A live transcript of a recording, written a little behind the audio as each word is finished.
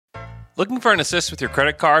Looking for an assist with your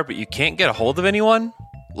credit card, but you can't get a hold of anyone?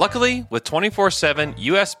 Luckily, with 24/7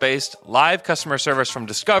 US-based live customer service from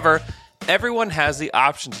Discover, everyone has the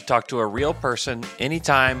option to talk to a real person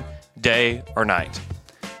anytime, day or night.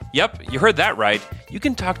 Yep, you heard that right. You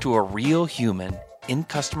can talk to a real human in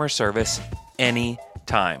customer service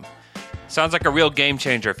anytime. Sounds like a real game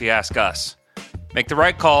changer if you ask us. Make the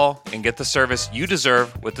right call and get the service you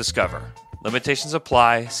deserve with Discover. Limitations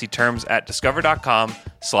apply. See terms at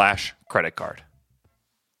discover.com/creditcard.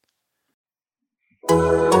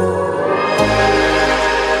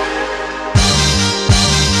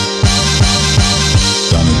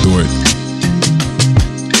 Donna Dort.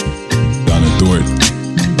 Donna Dort.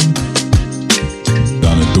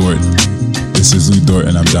 Donna Dort. This is Lou Dort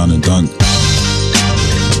and I'm down to dunk.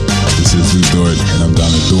 This is Lou Dort and I'm down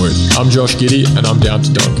to Dort. I'm Josh Giddey and I'm down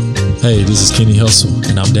to dunk. Hey, this is Kenny Helsel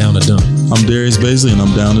and I'm down to dunk. I'm Darius Baisley and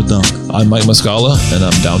I'm down to dunk. I'm Mike Muscala and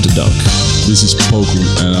I'm down to dunk. This is Poku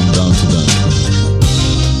and I'm down to dunk.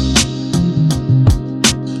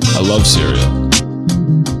 I love cereal.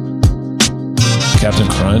 Captain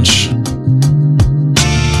Crunch,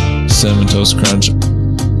 Cinnamon Toast Crunch,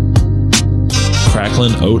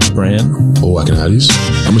 Cracklin Oat Bran. Oh, I can have these?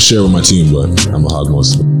 I'm going to share with my team, but I'm going to hog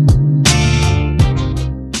most of it.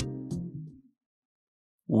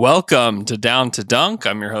 Welcome to Down to Dunk.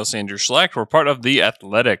 I'm your host, Andrew Schlecht. We're part of the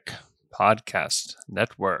Athletic Podcast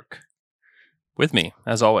Network. With me,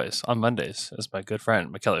 as always, on Mondays is my good friend,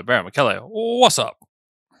 Michele Barron. Michele, what's up?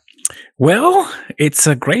 Well, it's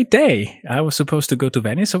a great day. I was supposed to go to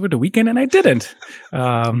Venice over the weekend and I didn't.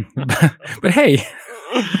 But hey,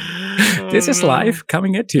 this is life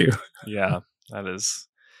coming at you. Yeah, that is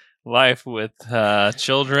life with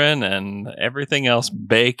children and everything else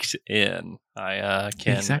baked in. I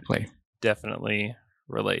can definitely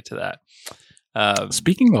relate to that.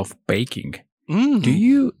 Speaking of baking, do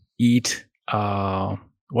you eat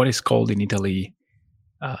what is called in Italy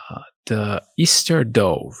the Easter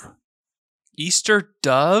dove? Easter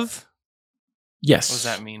dove? Yes. What does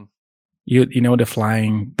that mean? You know the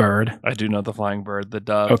flying bird? I do know the flying bird, the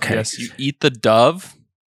dove. Okay. Yes, you eat the dove?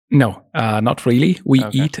 No, not really. We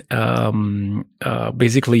eat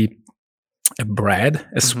basically a bread,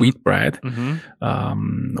 a sweet bread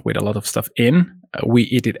with a lot of stuff in. We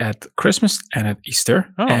eat it at Christmas and at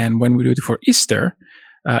Easter. Oh. And when we do it for Easter,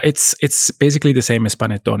 it's basically the same as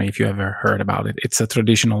panettone, if you ever heard about it. It's a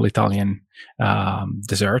traditional Italian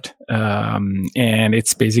dessert, and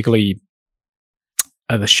it's basically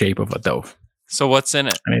the shape of a dove. So what's in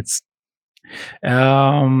it? And it's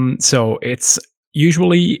so it's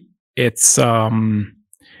usually it's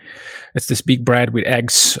this big bread with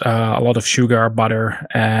eggs, a lot of sugar, butter,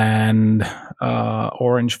 and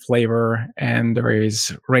orange flavor, and there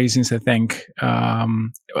is raisins, I think. How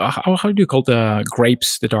do you call the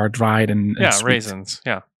grapes that are dried and sweet? Raisins.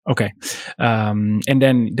 Yeah. Okay. And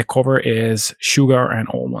then the cover is sugar and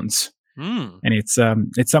almonds. And it's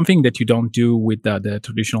something that you don't do with the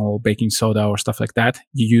traditional baking soda or stuff like that.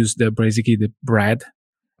 You use basically the bread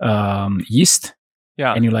yeast,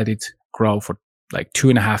 and you let it grow for like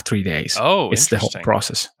 2.5-3 days. Oh, it's the whole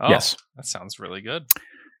process. Oh, yes, that sounds really good.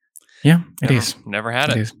 Yeah, it is. Never had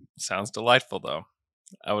it. Sounds delightful, though.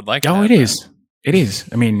 I would like. Oh, it is. It is.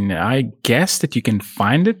 I mean, I guess that you can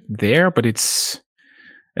find it there, but it's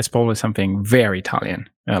probably something very Italian,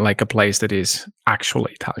 like a place that is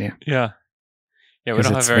actually Italian. Yeah. Yeah, we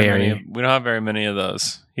don't have very many. We don't have very many of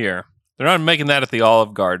those here. They're not making that at the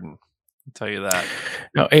Olive Garden. I'll tell you that.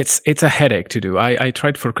 No, it's a headache to do. I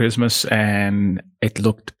tried for Christmas and it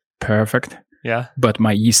looked perfect. Yeah. But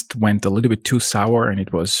my yeast went a little bit too sour, and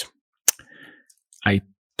I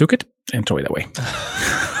took it and threw it away.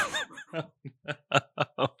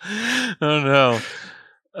 Oh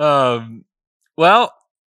no. Well,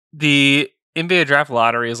 the NBA Draft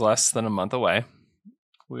Lottery is less than a month away.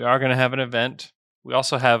 We are going to have an event. We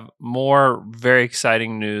also have more very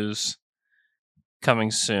exciting news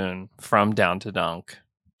coming soon from Down to Dunk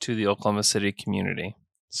to the Oklahoma City community.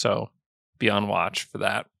 So be on watch for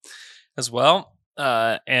that as well.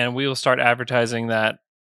 And we will start advertising that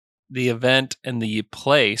the event and the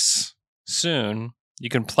place soon. You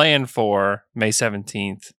can plan for May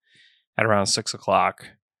 17th at around 6 o'clock.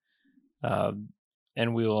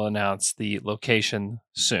 And we will announce the location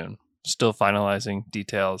soon. Still finalizing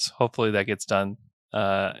details. Hopefully that gets done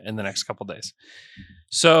in the next couple days.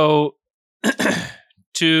 So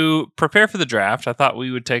to prepare for the draft, I thought we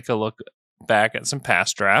would take a look back at some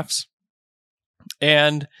past drafts.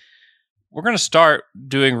 And we're going to start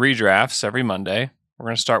doing redrafts every Monday. We're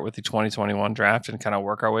going to start with the 2021 draft and kind of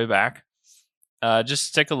work our way back.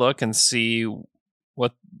 Just take a look and see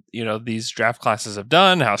these draft classes have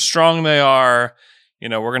done, how strong they are.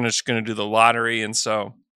 We're just going to do the lottery, and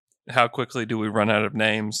so how quickly do we run out of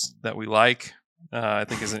names that we like? I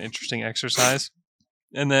think is an interesting exercise.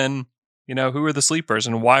 And then, who are the sleepers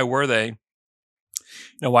and why were they?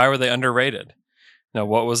 Why were they underrated?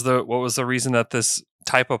 What was the reason that this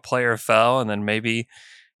type of player fell? And then maybe,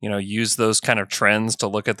 use those kind of trends to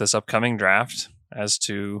look at this upcoming draft as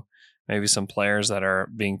to maybe some players that are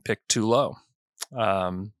being picked too low.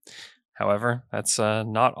 However, that's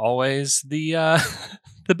not always the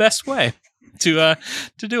the best way to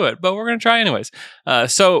do it, but we're going to try anyways.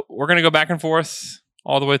 So we're going to go back and forth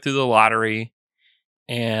all the way through the lottery,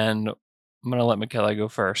 and I'm going to let Michele go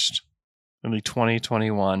first in the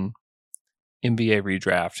 2021 NBA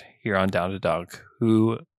redraft here on Down to Dunk.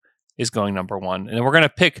 Who is going number one? And we're going to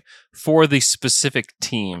pick for the specific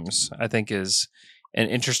teams. I think is an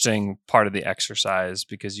interesting part of the exercise,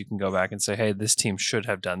 because you can go back and say, hey, this team should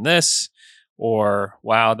have done this, or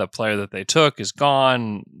wow, the player that they took is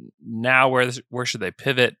gone. Now where should they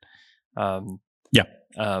pivot? So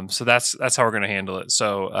that's how we're going to handle it.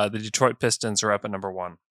 So the Detroit Pistons are up at number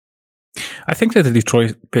one. I think that the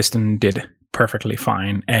Detroit Pistons did perfectly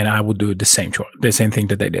fine, and I would do the same thing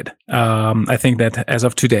that they did. I think that as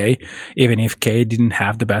of today, even if Cade didn't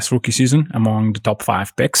have the best rookie season among the top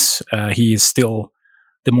 5 picks, he is still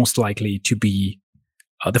the most likely to be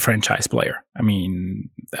the franchise player. I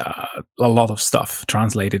mean, a lot of stuff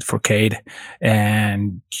translated for Cade,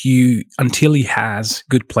 and until he has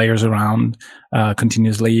good players around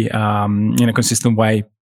continuously in a consistent way,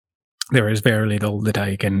 there is very little that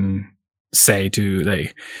I can say to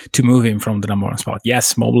move him from the number one spot.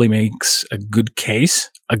 Yes, Mobley makes a good case,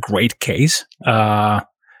 a great case, but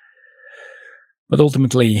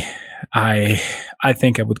ultimately, I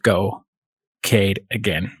think I would go Cade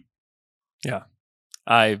again. Yeah,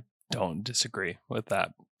 I don't disagree with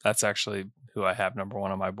that. That's actually who I have number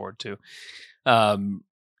one on my board too.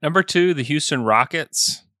 Number 2, the Houston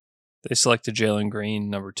Rockets. They selected Jalen Green,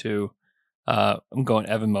 number 2. I'm going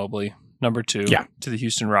Evan Mobley, number 2, to the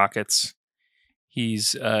Houston Rockets.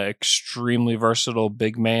 He's an extremely versatile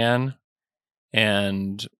big man,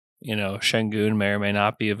 and Şengün may or may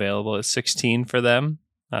not be available at 16 for them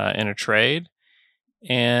in a trade.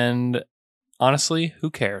 And honestly, who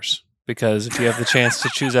cares? Because if you have the chance to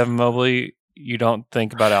choose Evan Mobley, you don't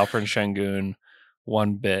think about Alperen Şengün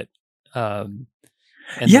one bit. And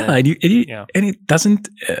it doesn't.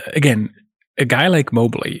 Again, a guy like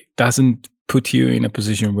Mobley doesn't put you in a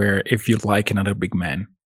position where if you like another big man,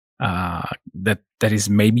 that is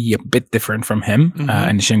maybe a bit different from him,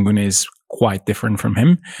 and Şengün is quite different from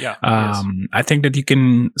him. Yeah, I think that you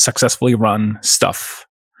can successfully run stuff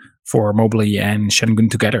for Mobley and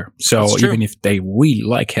Şengün together. So even if they really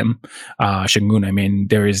like him, Şengün, I mean,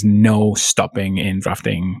 there is no stopping in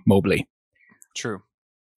drafting Mobley. True.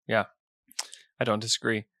 Yeah, I don't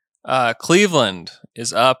disagree. Cleveland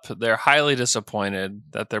is up. They're highly disappointed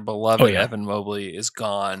that their beloved Evan Mobley is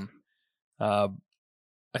gone.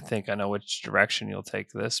 I think I know which direction you'll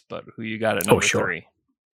take this, but who you got at number 3?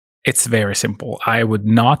 It's very simple. I would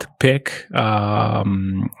not pick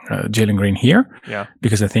Jalen Green here,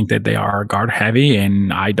 because I think that they are guard heavy,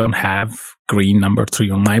 and I don't have Green number 3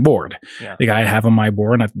 on my board. Yeah. The guy I have on my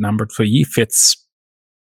board at number 3 fits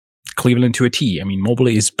Cleveland to a T. I mean,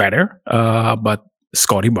 Mobley is better, but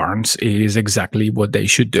Scotty Barnes is exactly what they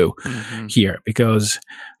should do here, because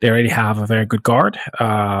they already have a very good guard.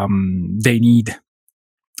 They need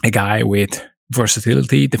a guy with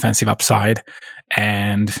versatility, defensive upside,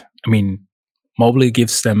 and I mean, Mobley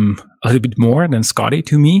gives them a little bit more than Scotty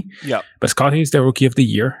to me. Yeah, but Scotty is the rookie of the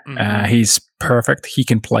year. He's perfect. He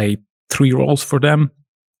can play 3 roles for them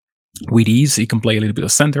with ease. He can play a little bit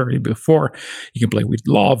of center, a little bit of 4. He can play with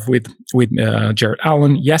Love, with Jarrett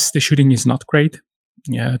Allen. Yes, the shooting is not great.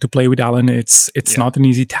 Yeah, to play with Allen, it's not an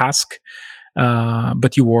easy task,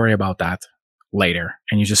 but you worry about that later,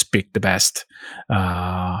 and you just pick the best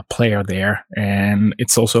player there. And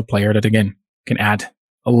it's also a player that, again, can add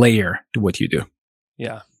a layer to what you do.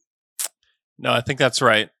 Yeah. No, I think that's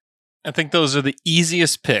right. I think those are the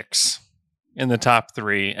easiest picks in the top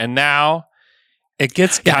 3. And now it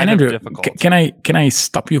gets kind of difficult. Can I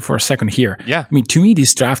stop you for a second here? Yeah. I mean, to me,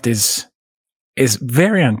 this draft is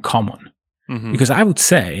very uncommon, because I would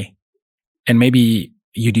say, and maybe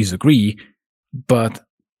you disagree, but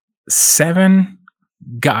 7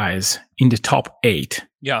 guys in the top 8.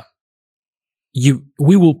 Yeah.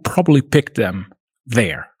 We will probably pick them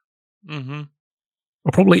there.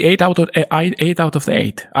 Or probably 8 out of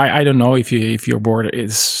 8. I don't know if your board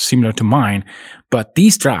is similar to mine, but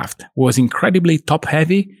this draft was incredibly top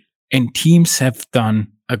heavy, and teams have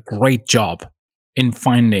done a great job in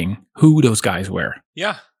finding who those guys were.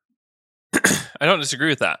 Yeah. I don't disagree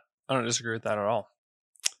with that. At all.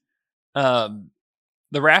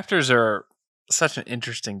 The Raptors are such an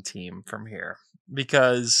interesting team from here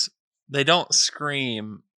because they don't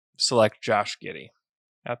scream select Josh Giddey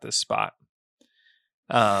at this spot.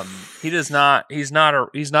 He's not a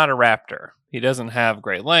Raptor. He doesn't have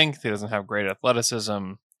great length. He doesn't have great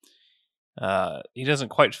athleticism. He doesn't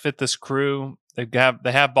quite fit this crew. They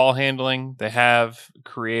have ball handling. They have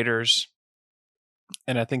creators.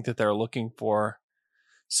 And I think that they're looking for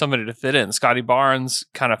somebody to fit in. Scotty Barnes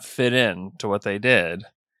kind of fit in to what they did.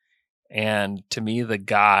 And to me, the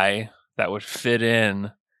guy that would fit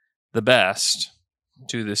in the best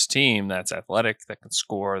to this team that's athletic, that can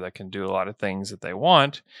score, that can do a lot of things that they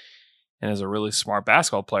want, and is a really smart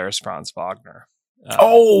basketball player is Franz Wagner.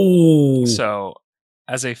 So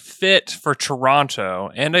as a fit for Toronto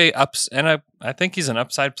I think he's an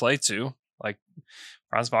upside play too. Like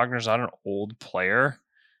Franz Wagner's not an old player.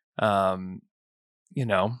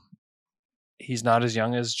 He's not as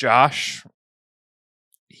young as Josh.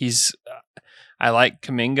 I like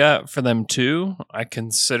Kuminga for them too. I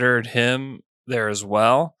considered him there as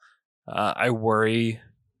well. I worry.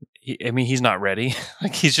 He's not ready.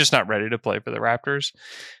 Like he's just not ready to play for the Raptors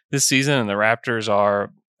this season. And the Raptors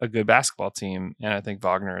are a good basketball team, and I think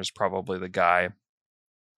Wagner is probably the guy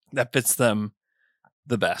that fits them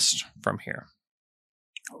the best from here.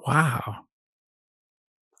 Wow.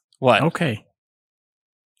 What? Okay.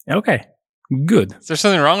 Good. Is there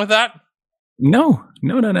something wrong with that? No.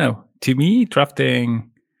 To me, drafting.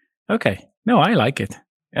 Okay. No, I like it.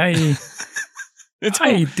 I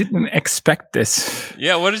didn't expect this.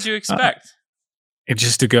 Yeah. What did you expect? It's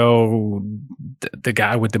just to go the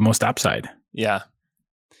guy with the most upside. Yeah.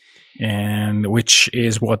 And which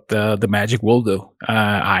is what the Magic will do.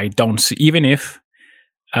 I don't see, even if,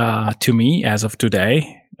 to me, as of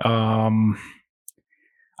today, I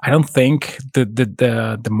don't think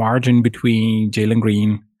the margin between Jalen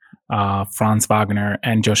Green, Franz Wagner,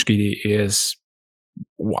 and Josh Giddey is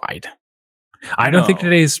wide. I don't think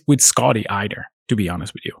that is with Scotty either, to be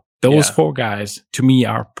honest with you. Those four guys, to me,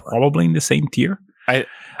 are probably in the same tier. I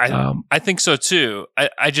think so too.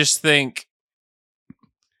 I just think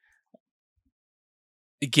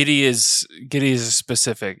Giddey is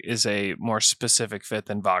a more specific fit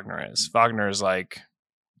than Wagner is. Wagner is like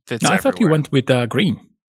fits. No, I thought you went with Green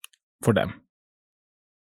for them.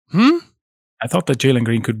 I thought that Jalen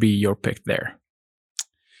Green could be your pick there.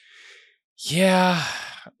 Yeah,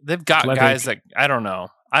 they've got guys that I don't know.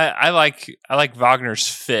 I like Wagner's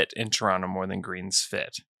fit in Toronto more than Green's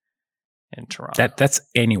fit in Toronto. That's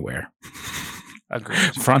anywhere.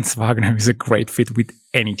 Agreed. Franz Wagner is a great fit with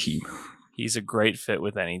any team. He's a great fit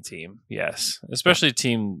with any team. Yes, especially a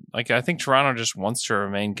team like I think Toronto just wants to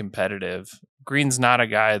remain competitive. Green's not a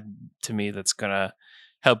guy to me that's gonna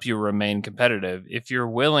help you remain competitive. If you're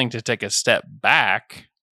willing to take a step back,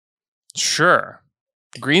 sure.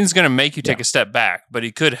 Green's going to make you take a step back, but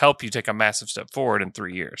he could help you take a massive step forward in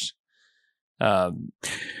 3 years.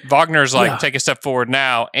 Wagner's like take a step forward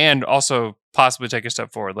now and also possibly take a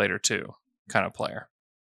step forward later too kind of player.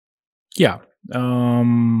 Yeah.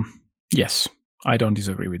 Yes, I don't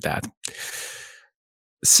disagree with that.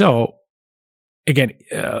 So, again,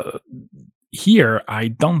 here, I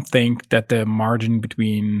don't think that the margin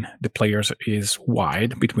between the players is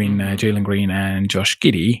wide between Jalen Green and Josh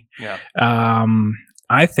Giddey. Yeah.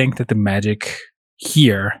 I think that the Magic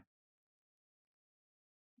here,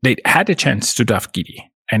 they had a chance to draft Giddey,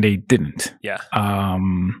 and they didn't. Yeah.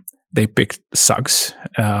 They picked Suggs.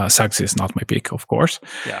 Suggs is not my pick, of course.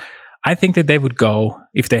 Yeah. I think that they would go,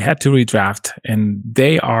 if they had to redraft, and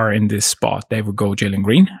they are in this spot, they would go Jalen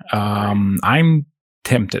Green. I'm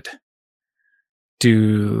tempted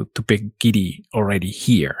to pick Giddey already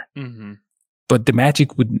here. Mm-hmm. But the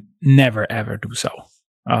Magic would never, ever do so.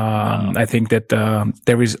 I think that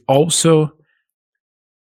there is also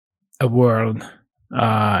a world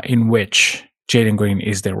in which Jalen Green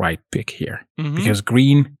is the right pick here. Mm-hmm. Because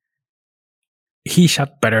Green, he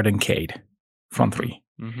shot better than Cade from three.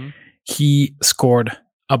 Mm-hmm. He scored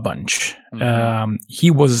a bunch. Mm-hmm. He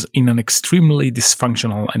was in an extremely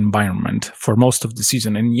dysfunctional environment for most of the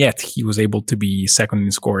season, and yet he was able to be second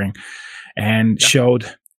in scoring and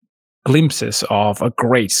showed glimpses of a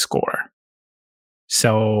great scorer.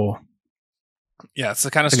 So, yeah, it's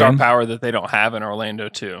the kind of star power that they don't have in Orlando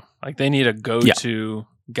too. Like they need a go-to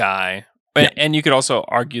guy. And you could also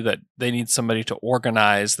argue that they need somebody to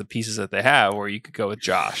organize the pieces that they have, or you could go with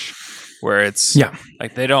Josh, where it's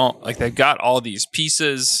like they don't, like they've got all these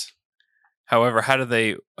pieces. However, how do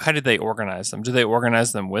they organize them? Do they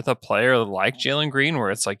organize them with a player like Jalen Green,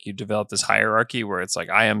 where it's like you develop this hierarchy where it's like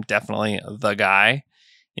I am definitely the guy,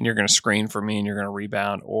 and you're going to screen for me and you're going to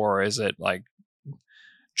rebound, or is it like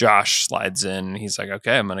Josh slides in and he's like,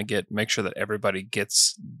 okay, I'm going to make sure that everybody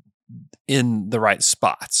gets in the right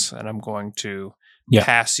spots, and I'm going to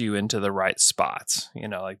pass you into the right spots.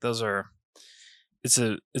 Like those are. It's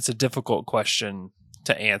a difficult question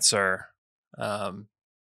to answer,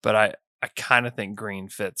 but I kind of think Green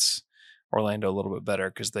fits Orlando a little bit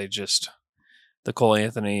better because the Cole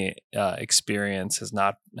Anthony experience has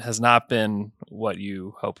not been what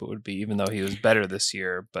you hope it would be, even though he was better this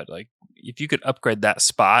year. But like, if you could upgrade that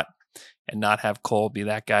spot and not have Cole be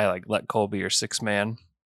that guy, like let Cole be your sixth man,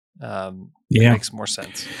 it makes more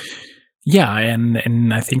sense. Yeah,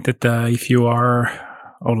 and I think that if you are,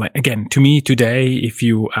 again, to me today, if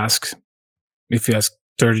you ask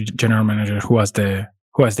third general manager who has the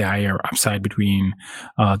higher upside between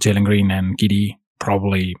Jalen Green and Giddey,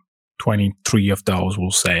 probably 23 of those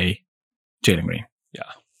will say Jalen Green.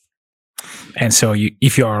 Yeah. And so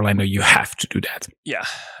if you're Orlando, you have to do that. Yeah,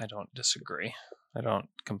 I don't disagree. I don't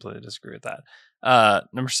completely disagree with that.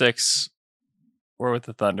 Number 6, we're with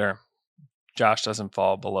the Thunder. Josh doesn't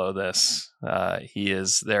fall below this. He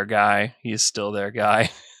is their guy. He is still their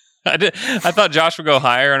guy. I thought Josh would go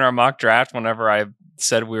higher in our mock draft whenever I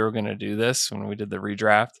said we were going to do this, when we did the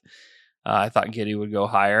redraft. I thought Giddey would go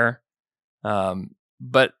higher.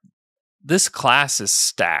 But this class is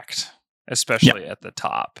stacked, especially at the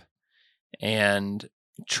top. And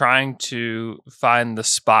trying to find the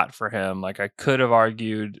spot for him, like I could have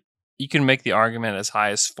argued, you can make the argument as high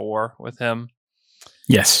as 4 with him.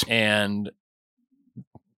 Yes. And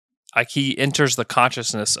like he enters the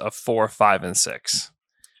consciousness of 4, 5, and 6.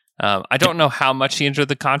 I don't know how much he entered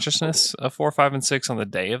the consciousness of 4, 5, and 6 on the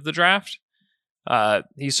day of the draft.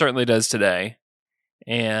 He certainly does today.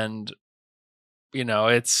 And,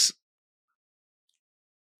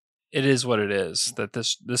 it is what it is, that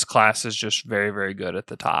this class is just very, very good at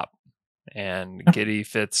the top. And Giddey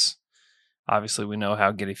fits, obviously we know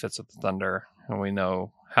how Giddey fits with the Thunder, and we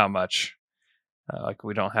know how much,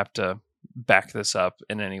 we don't have to back this up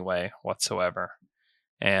in any way whatsoever.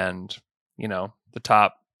 And, the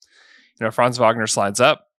top, Franz Wagner slides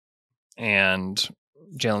up and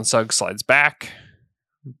Jalen Suggs slides back.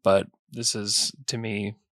 But this is, to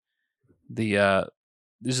me, these are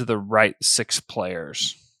the right 6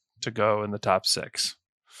 players to go in the top 6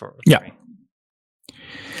 for 3. Yeah.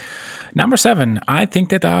 Number 7, I think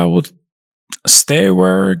that I would stay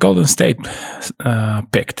where Golden State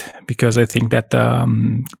picked, because I think that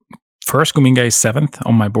first Kuminga is 7th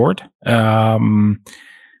on my board.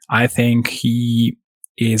 I think he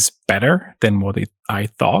is better than what I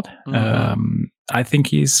thought. Mm-hmm. I think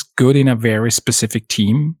he's good in a very specific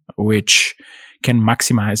team, which can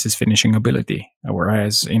maximize his finishing ability,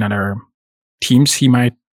 whereas in other teams he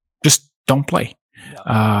might just don't play.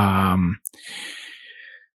 Yeah.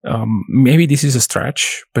 Maybe this is a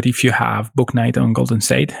stretch, but if you have Book Knight on Golden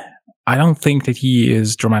State, I don't think that he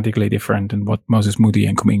is dramatically different than what Moses Moody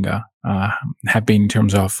and Kuminga have been in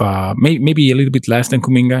terms of maybe a little bit less than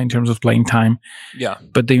Kuminga in terms of playing time. Yeah.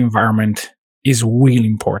 But the environment is really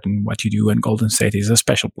important. What you do, and Golden State is a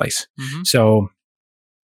special place. Mm-hmm. So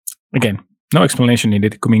again, no explanation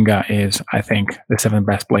needed. Kuminga is, I think, the 7th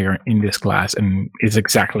best player in this class, and is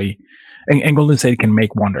exactly, and Golden State can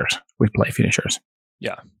make wonders with play finishers.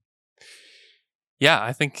 Yeah. Yeah,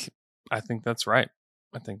 I think that's right.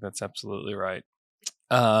 I think that's absolutely right.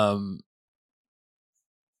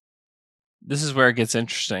 This is where it gets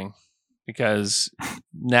interesting, because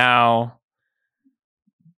now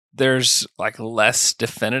there's like less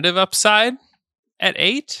definitive upside at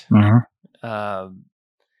 8. Mm-hmm.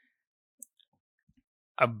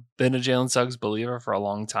 I've been a Jalen Suggs believer for a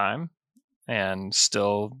long time, and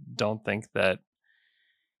still don't think that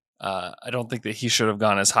he should have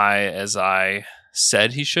gone as high as I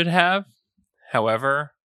said he should have.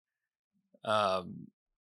 However, I'm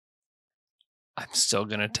still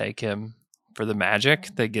going to take him for the Magic.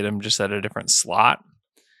 They get him just at a different slot.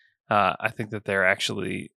 I think that they're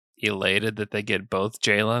actually elated that they get both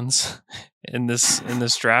Jalen's in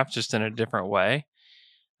this draft, just in a different way.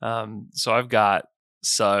 So I've got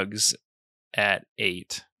Suggs at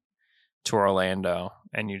 8 to Orlando,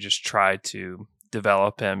 and you just try to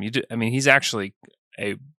develop him. He's actually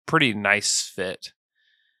a pretty nice fit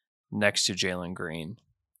next to Jalen Green,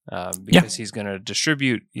 because he's going to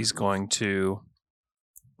distribute, he's going to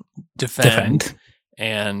defend,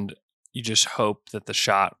 and you just hope that the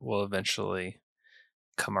shot will eventually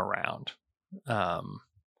come around.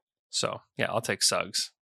 So yeah, I'll take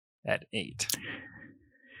Suggs at 8.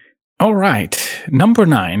 All right. Number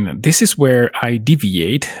 9. This is where I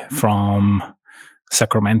deviate from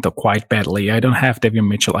Sacramento quite badly. I don't have Davion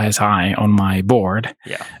Mitchell as high on my board.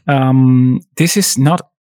 Yeah. This is not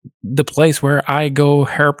the place where I go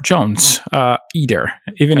Herb Jones either,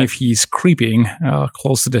 even if he's creeping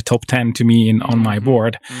close to the top 10 to me on my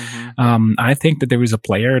board. I think that there is a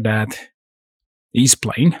player that is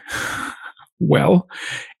playing well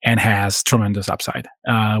and has tremendous upside.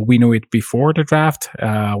 We knew it before the draft.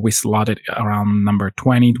 We slotted around number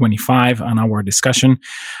 20, 25 on our discussion.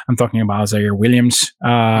 I'm talking about Zaire Williams.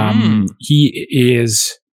 He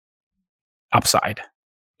is upside.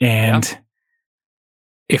 And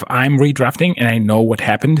if I'm redrafting and I know what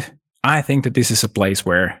happened, I think that this is a place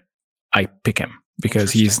where I pick him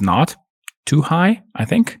because he's not too high, I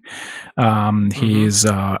think. He's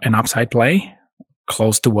an upside play,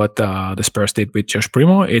 close to what the Spurs did with Josh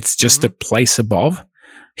Primo. It's just a place above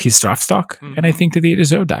his draft stock, and I think that he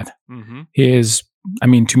deserved that. He is, I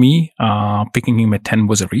mean, to me, picking him at 10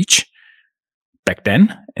 was a reach back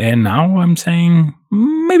then, and now I'm saying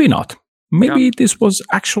maybe not. Maybe this was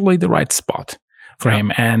actually the right spot for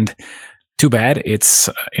him, and too bad it's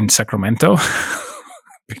in Sacramento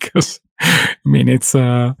because I mean it's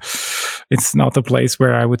not a place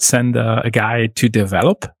where I would send a guy to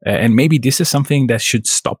develop, and maybe this is something that should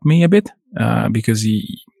stop me a bit because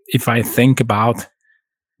if I think about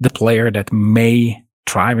the player that may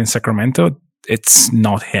thrive in Sacramento, it's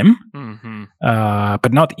not him,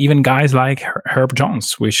 but not even guys like Herb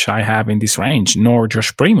Jones, which I have in this range, nor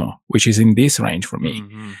Josh Primo, which is in this range for me.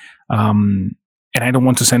 And I don't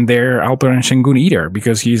want to send there Alperen Şengün either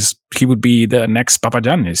because he would be the next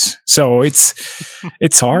Papagiannis. So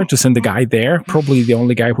it's hard to send the guy there. Probably the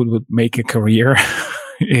only guy who would make a career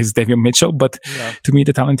is Davion Mitchell, but to me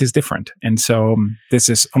the talent is different. And so this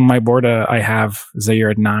is on my board. I have Zaire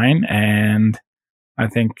at 9, and I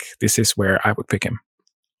think this is where I would pick him.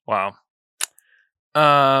 Wow.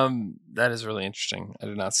 That is really interesting. I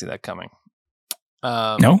did not see that coming.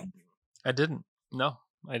 No? I didn't. No,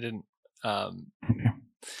 I didn't. Okay.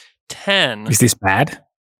 10. Is this bad?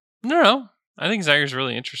 No. I think Zaire's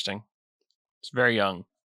really interesting. It's very young.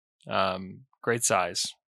 Great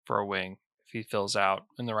size for a wing if he fills out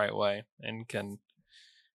in the right way and can,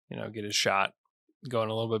 get his shot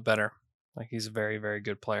going a little bit better. Like, he's a very, very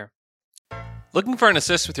good player. Looking for an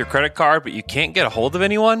assist with your credit card, but you can't get a hold of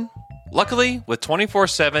anyone? Luckily, with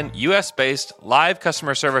 24/7 US-based live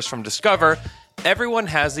customer service from Discover, everyone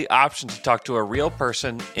has the option to talk to a real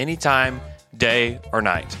person anytime, day or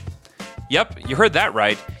night. Yep, you heard that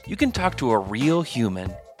right. You can talk to a real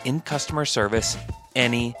human in customer service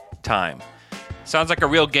anytime. Sounds like a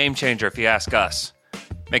real game changer if you ask us.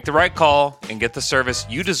 Make the right call and get the service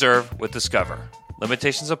you deserve with Discover.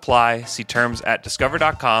 Limitations apply. See terms at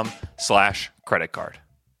discover.com/creditcard.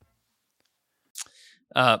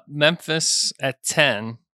 Memphis at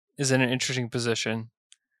 10 is in an interesting position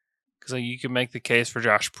because you can make the case for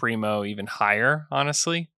Josh Primo even higher,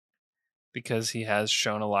 honestly, because he has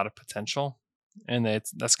shown a lot of potential. And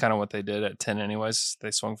that's kind of what they did at 10 anyways.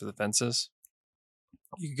 They swung for the fences.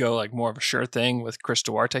 You could go like more of a sure thing with Chris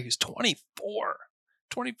Duarte, who's 24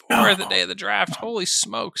 at the day of the draft. Holy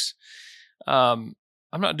smokes. I'm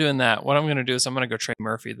not doing that. What I'm going to do is I'm going to go Trey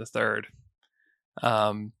Murphy the third.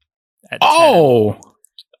 At 10.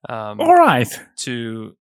 All right.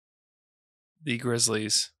 To the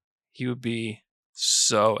Grizzlies. He would be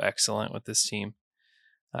so excellent with this team.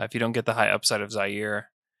 If you don't get the high upside of Zaire,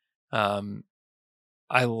 I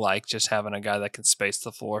like just having a guy that can space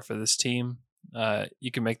the floor for this team.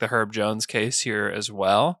 You can make the Herb Jones case here as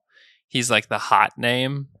well. He's like the hot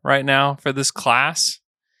name right now for this class.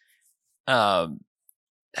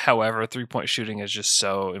 However, three-point shooting is just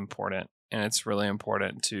so important, and it's really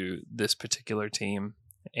important to this particular team.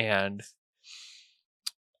 And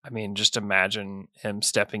I mean, just imagine him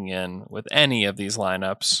stepping in with any of these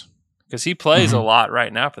lineups because he plays a lot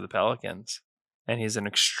right now for the Pelicans, and he's an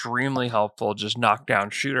extremely helpful, just knockdown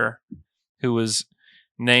shooter who was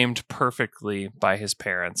named perfectly by his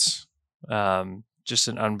parents. Just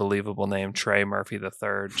an unbelievable name, Trey Murphy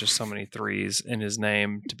III. Just so many threes in his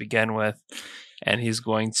name to begin with, and he's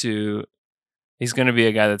going to be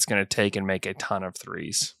a guy that's going to take and make a ton of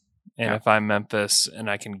threes. And if I'm Memphis and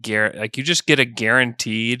I can you just get a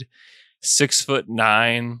guaranteed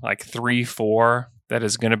 6'9", like 3-4 that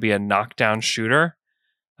is going to be a knockdown shooter.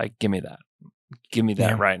 Like, give me that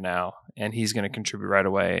right now. And he's going to contribute right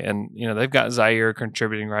away. And, they've got Zaire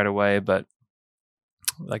contributing right away, but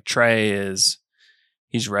like Trey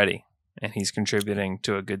he's ready and he's contributing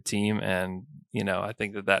to a good team. And, I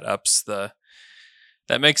think that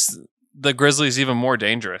makes the Grizzlies even more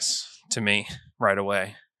dangerous to me right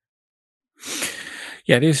away.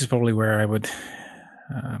 Yeah, this is probably where I would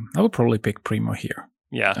probably pick Primo here.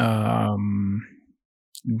 Yeah.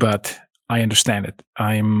 But I understand it.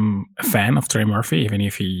 I'm a fan of Trey Murphy, even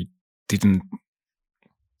if he didn't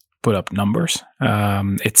put up numbers.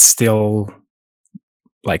 It's still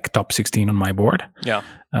like top 16 on my board. Yeah.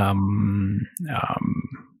 I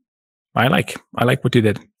like what you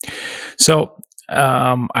did. So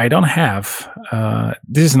I don't have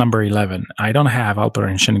this is number 11. I don't have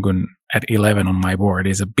Alperen Şengün at 11 on my board.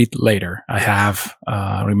 It's a bit later. I have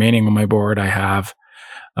remaining on my board. I have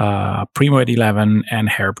Primo at 11 and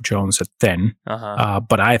Herb Jones at 10.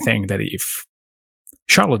 But I think that if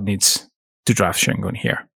Charlotte needs to draft Şengün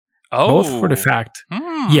here, both for the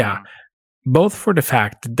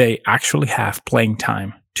fact that they actually have playing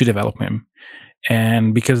time to develop him,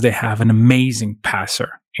 and because they have an amazing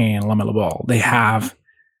passer in LaMelo Ball. They have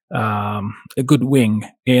a good wing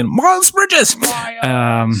in Miles Bridges.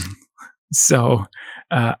 So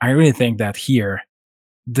I really think that here,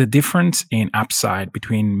 the difference in upside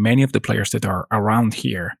between many of the players that are around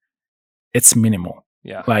here, it's minimal.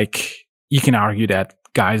 Yeah. Like, you can argue that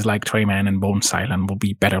guys like Tre Mann and Bones Hyland will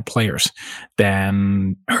be better players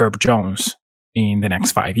than Herb Jones in the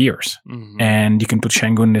next 5 years. And you can put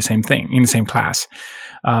Şengün in the same class.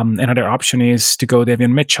 Another option is to go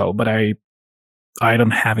Davion Mitchell, but I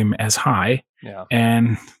don't have him as high. Yeah.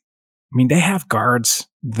 And I mean, they have guards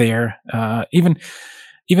there.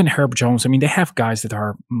 Even Herb Jones. I mean, they have guys that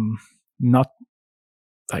are not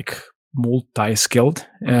like multi-skilled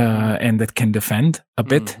and that can defend a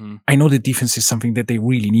bit. I know the defense is something that they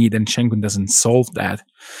really need, and Şengün doesn't solve that.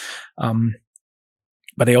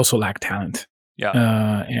 But they also lack talent.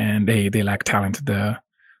 Yeah. And they lack talent at the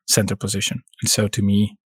center position. And so to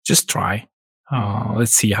me, just try.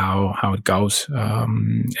 Let's see how it goes.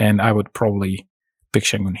 And I would probably pick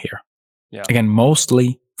Şengün here. Yeah. Again,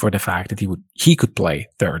 mostly for the fact that he could play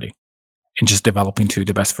 30 and just develop into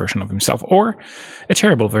the best version of himself, or a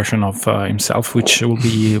terrible version of himself, which will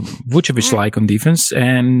be Vucevic-like on defense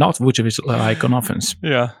and not Vucevic-like on offense.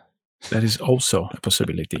 Yeah. That is also a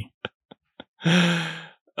possibility.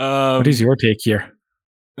 What is your take here?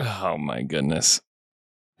 Oh my goodness!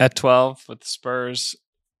 At 12 with the Spurs.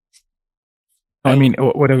 I mean,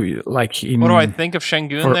 what do you like? What do I think of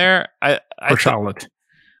Şengün there? For Charlotte,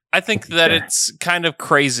 I think that it's kind of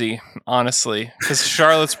crazy, honestly, because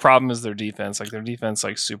Charlotte's problem is their defense. Like, their defense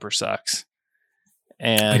super sucks.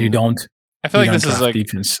 And but you don't. I feel like this is like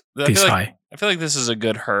defense this high. I feel like this is a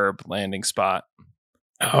good Herb landing spot.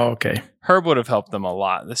 Oh, okay. Herb would have helped them a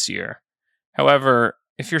lot this year. However,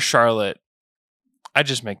 if you're Charlotte, I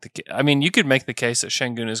just make you could make the case that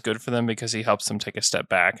Şengün is good for them because he helps them take a step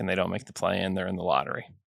back and they don't make the play-in. They're in the lottery.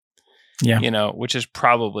 Yeah. Which is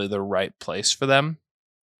probably the right place for them.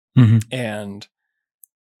 And,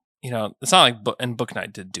 it's not like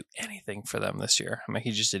Bouknight did do anything for them this year. I mean,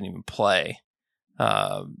 he just didn't even play.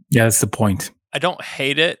 Yeah, that's the point. I don't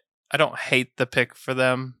hate it. I don't hate the pick for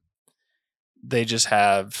them. They just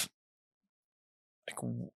have,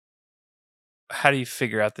 how do you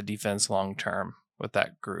figure out the defense long term with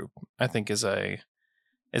that group? I think is a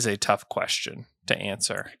tough question to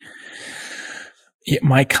answer. Yeah,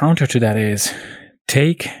 my counter to that is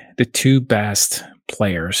take the two best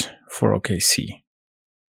players for OKC.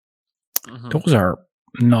 Those are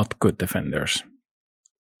not good defenders.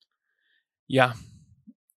 Yeah.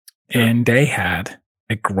 And they had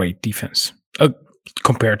a great defense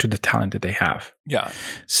compared to the talent that they have. Yeah.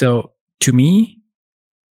 So to me,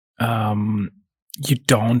 you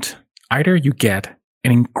don't either. You get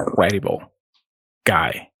an incredible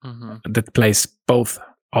guy that plays both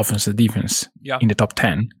offense and defense in the top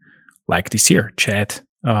 10, like this year, Chet,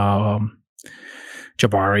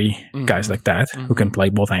 Jabari, guys like that who can play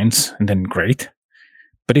both ends, and then great.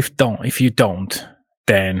 But if you don't,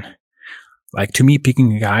 then like, to me,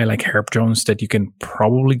 picking a guy like Herb Jones that you can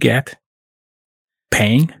probably get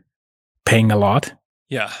paying a lot.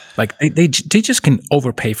 Yeah. Like they just can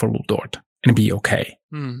overpay for Lu Dort and be okay.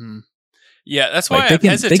 Yeah, that's why I've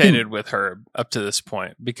hesitated with Herb up to this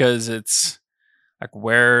point, because it's like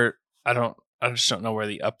I just don't know where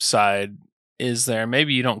the upside is there.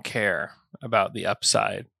 Maybe you don't care about the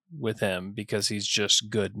upside with him because he's just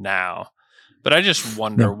good now. But I just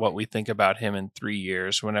wonder what we think about him in 3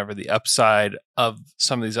 years whenever the upside of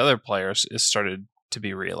some of these other players is started to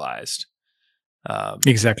be realized.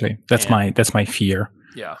 Exactly. That's my fear.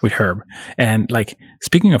 Yeah. With Herb. And like,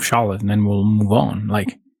 speaking of Charlotte, and then we'll move on,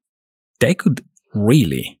 like, they could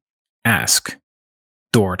really ask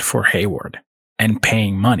Dort for Hayward and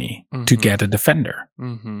paying money to get a defender.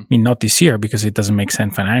 I mean, not this year because it doesn't make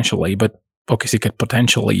sense financially, but OKC could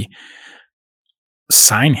potentially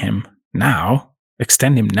sign him now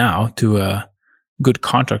extend him now to a good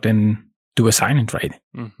contract and do a sign and trade,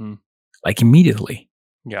 like immediately.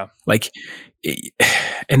 Yeah, like,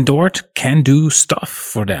 and Dort can do stuff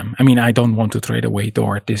for them. I mean, I don't want to trade away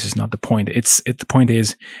Dort. This is not the point. The point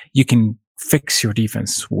is you can fix your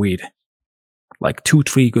defense with like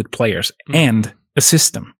 2-3 good players and a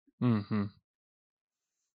system.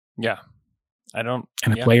 Yeah,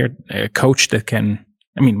 a coach that can.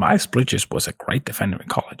 I mean, Miles Bridges was a great defender in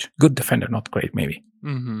college. Good defender, not great, maybe.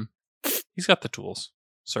 He's got the tools,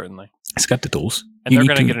 certainly. He's got the tools, and they're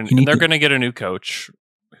going to get a new coach,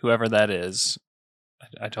 whoever that is.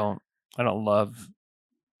 I don't know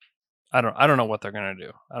what they're going to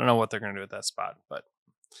do. I don't know what they're going to do at that spot, but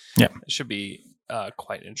yeah, it should be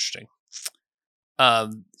quite interesting.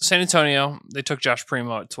 San Antonio, they took Josh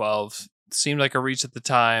Primo at 12. Seemed like a reach at the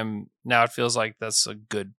time. Now it feels like that's a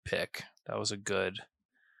good pick. That was a good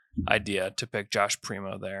idea to pick Josh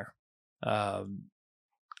Primo there. I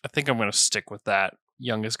think I'm going to stick with that.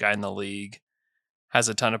 Youngest guy in the league, has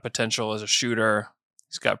a ton of potential as a shooter.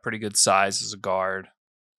 He's got pretty good size as a guard.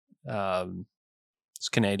 He's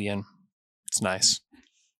Canadian. It's nice.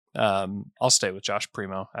 I'll stay with Josh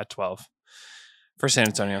Primo at 12 for San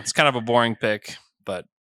Antonio. It's kind of a boring pick, but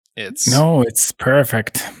it's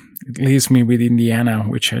perfect. It leaves me with Indiana,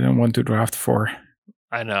 which I don't want to draft for.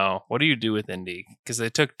 I know. What do you do with Indy? Because they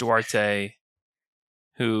took Duarte,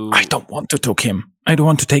 who I don't want to take him. I don't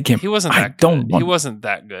want to take him. He wasn't that good. He wasn't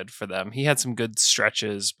that good for them. He had some good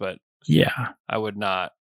stretches, but yeah, I would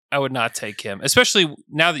not take him, especially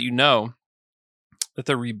now that you know that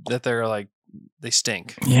they're like they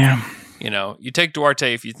stink. Yeah, you take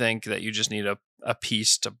Duarte if you think that you just need a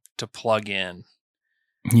piece to plug in.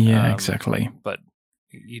 Yeah, exactly. But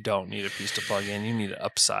you don't need a piece to plug in. You need an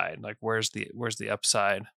upside. Like where's the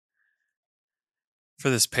upside for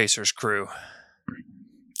this Pacers crew?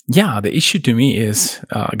 Yeah, the issue to me is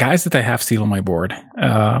guys that I have still on my board.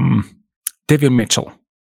 David Mitchell.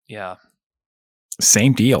 Yeah.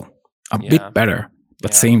 Same deal. A bit better,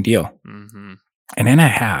 but same deal. Mm-hmm. And then I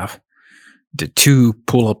have the two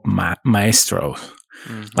pull-up maestros,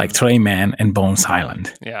 like Trey Mann and Bones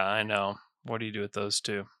Highland. Yeah, I know. What do you do with those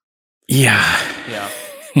two? Yeah.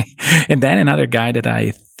 And then another guy that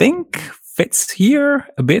I think fits here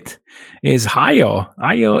a bit is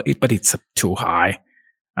Ayo. But it's too high.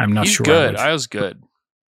 I'm not sure. Good. Ayo's good.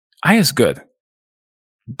 Ayo's good.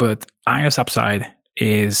 But Ayo's upside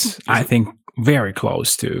is I think, very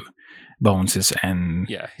close to Bones's and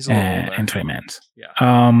Trey Mann's. Yeah.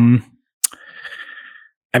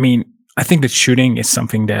 I mean, I think that shooting is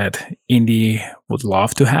something that Indy would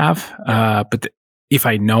love to have. But if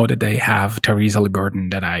I know that they have Tyrese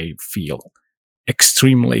Haliburton, that I feel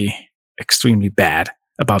extremely, extremely bad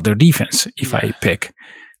about their defense if I pick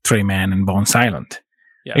Trey Mann and Bones Highland.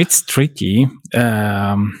 Yeah. It's tricky.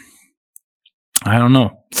 I don't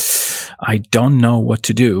know. I don't know what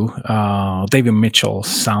to do. David Mitchell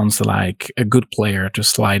sounds like a good player to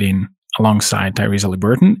slide in alongside Tyrese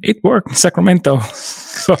Haliburton. It worked in Sacramento,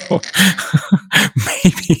 so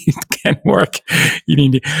maybe it can work in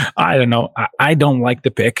Indy. I don't know. I don't like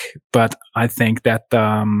the pick, but I think that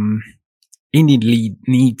Indy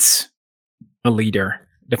needs a leader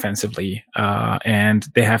defensively, and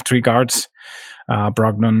they have three guards: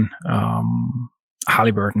 Brogdon,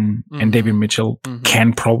 Haliburton, and David Mitchell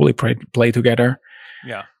can probably play together.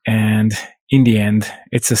 Yeah. And in the end,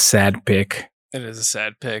 it's a sad pick. It is a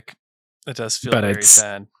sad pick. It does feel very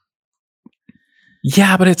sad.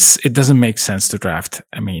 Yeah, but it doesn't make sense to draft.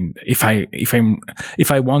 I mean, if I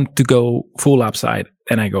want to go full upside,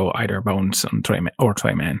 then I go either Bones on Trey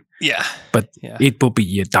Mann. Yeah. But it will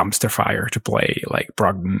be a dumpster fire to play like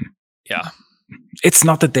Brogdon. Yeah. It's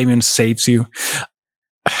not that Damian saves you.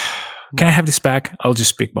 Can I have this back? I'll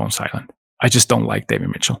just pick Bones Highland. I just don't like David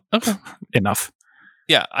Mitchell. Okay. Enough.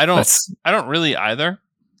 Yeah, I don't really either.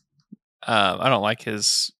 I don't like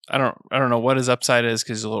his. I don't know what his upside is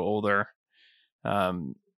because he's a little older. I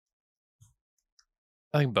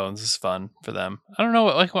think Bones is fun for them. I don't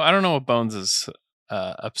know what Bones'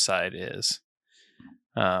 upside is.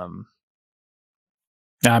 Me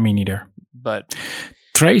neither. But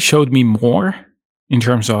Trey showed me more in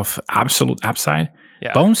terms of absolute upside.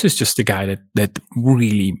 Yeah. Bones is just a guy that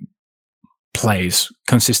really plays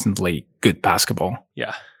consistently good basketball.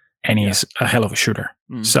 Yeah. And he's a hell of a shooter.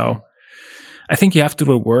 Mm-hmm. So I think you have to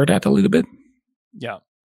reward that a little bit. Yeah.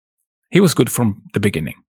 He was good from the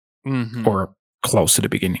beginning. Mm-hmm. Or close to the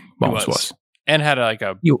beginning. Bones was. And had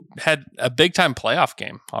had a big time playoff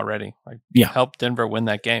game already. Helped Denver win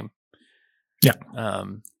that game. Yeah.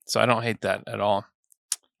 So I don't hate that at all.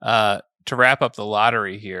 To wrap up the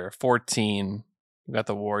lottery here, 14, we got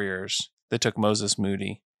the Warriors. They took Moses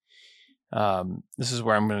Moody. This is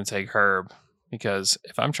where I'm going to take Herb, because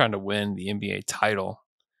if I'm trying to win the NBA title,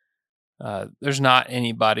 there's not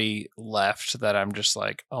anybody left that I'm just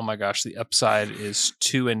like, oh my gosh, the upside is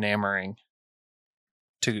too enamoring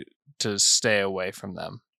to stay away from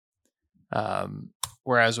them.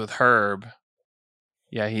 Whereas with Herb,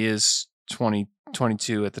 yeah, he is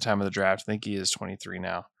 22 at the time of the draft. I think he is 23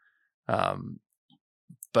 now.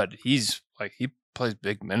 But he's like, he plays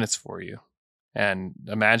big minutes for you. And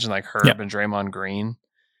imagine like Herb and Draymond Green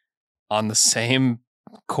on the same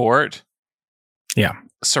court. Yeah.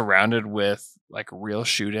 Surrounded with like real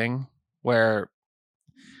shooting, where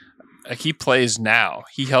like he plays now.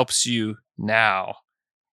 He helps you now.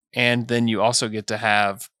 And then you also get to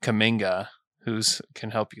have Kuminga, who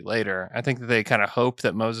can help you later. I think that they kind of hope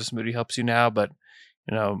that Moses Moody helps you now, but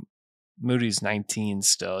you know, Moody's 19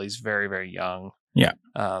 still. He's very, very young. Yeah.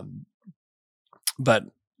 But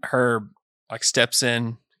Herb like steps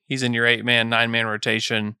in. He's in your 8-man, 9-man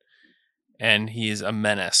rotation, and he's a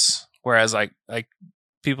menace. Whereas like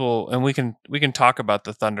people, and we can talk about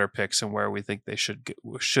the Thunder picks and where we think they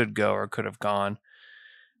should go or could have gone.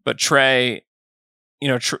 But Trey, you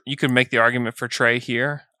know, you can make the argument for Trey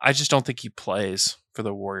here. I just don't think he plays for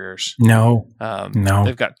the Warriors. No.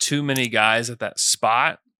 They've got too many guys at that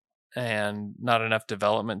spot and not enough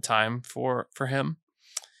development time for him.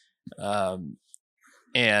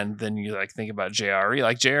 And then you like think about JRE.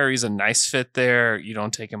 Like JRE is a nice fit there. You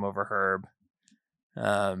don't take him over Herb.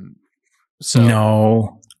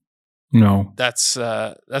 So no. That's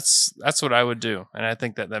what I would do, and I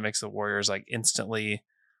think that makes the Warriors like instantly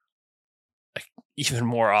like even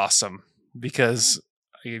more awesome, because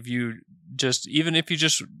if you don't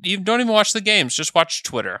even watch the games, just watch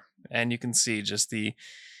Twitter, and you can see just the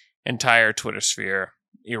entire Twitter sphere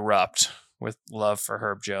erupt with love for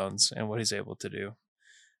Herb Jones and what he's able to do.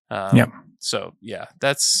 So yeah,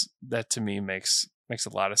 that to me makes a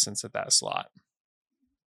lot of sense at that slot.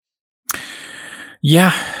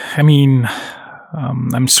 Yeah, I mean,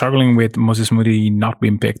 I'm struggling with Moses Moody not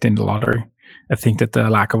being picked in the lottery. I think that the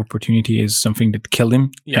lack of opportunity is something that killed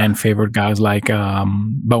him and favored guys like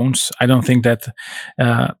Bones. I don't think that.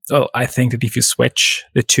 I think that if you switch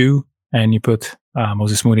the two and you put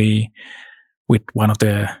Moses Moody with one of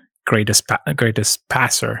the greatest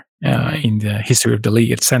passer in the history of the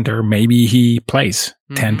league at center, maybe he plays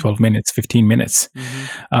 10, 12 minutes, 15 minutes.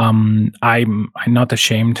 I'm not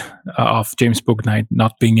ashamed of James Bouknight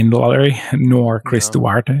not being in the lottery, nor Chris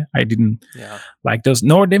Duarte. I didn't like those,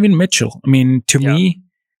 nor Davion Mitchell. I mean, to me,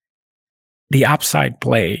 the upside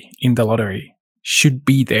play in the lottery should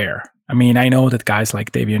be there. I mean, I know that guys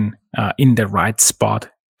like Davion in the right spot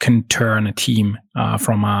can turn a team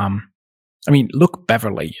from... I mean, look,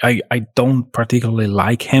 Beverly. I don't particularly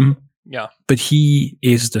like him. Yeah. But he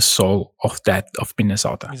is the soul of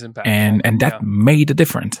Minnesota. He's impactful. And that made a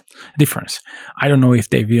difference. I don't know if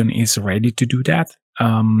Davion is ready to do that.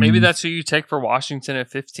 Maybe that's who you take for Washington at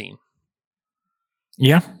 15.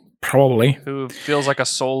 Yeah, probably. Who feels like a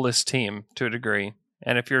soulless team to a degree.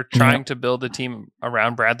 And if you're trying to build a team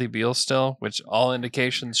around Bradley Beal still, which all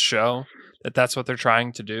indications show that that's what they're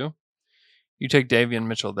trying to do, you take Davion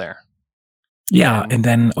Mitchell there. Yeah, and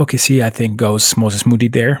then OKC, I think, goes Moses Moody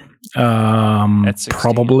there. At 16,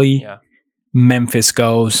 probably Memphis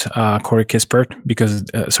goes Corey Kispert, because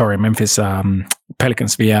Memphis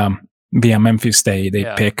Pelicans via Memphis they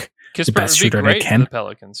pick Kispert the best shooter would be they great can. For the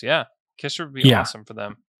Pelicans, yeah. Kispert would be awesome for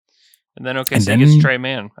them. And then OKC gets Trey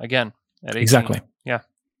Mann again at 18. Exactly. Yeah.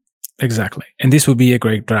 Exactly. And this would be a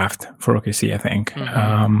great draft for OKC, I think.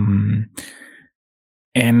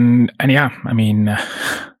 And yeah, I mean,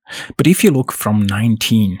 but if you look from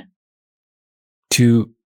 19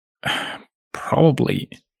 to probably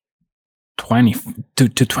 20 to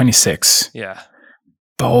 26,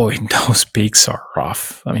 boy, those picks are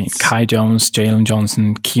rough. I mean, Kai Jones, Jalen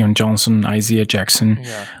Johnson, Keon Johnson, Isaiah Jackson,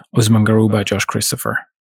 Usman Garuba, Josh Christopher.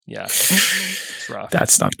 Yeah, it's rough.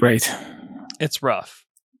 That's not great. It's rough.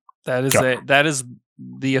 That is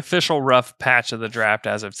the official rough patch of the draft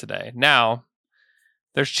as of today. Now,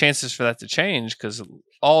 there's chances for that to change because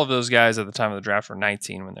all of those guys at the time of the draft were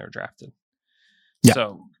 19 when they were drafted. Yeah.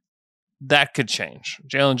 So that could change.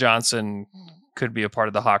 Jalen Johnson could be a part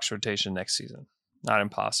of the Hawks rotation next season. Not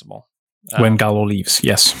impossible. When Gallo leaves,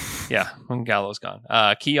 yes. Yeah, when Gallo's gone.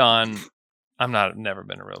 Keon, never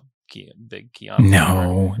been a real big Keon.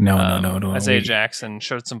 No. Isaiah Jackson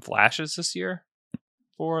showed some flashes this year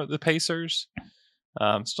for the Pacers.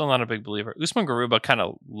 Still not a big believer. Usman Garuba kind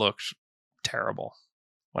of looked terrible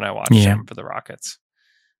when I watched him for the Rockets.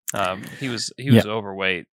 He was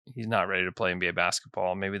overweight. he's not ready to play NBA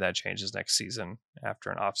basketball. Maybe that changes next season after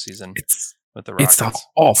an off season with the It's Rockets.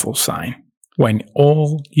 an awful sign when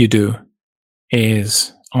all you do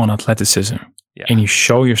is on athleticism and you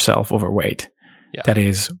show yourself overweight. Yeah. That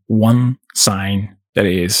is one sign that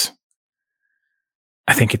is,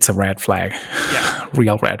 I think it's a red flag. Yeah.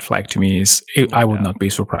 Real red flag to me is I would not be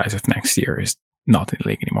surprised if next year is not in the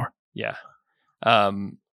league anymore. Yeah.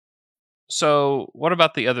 So what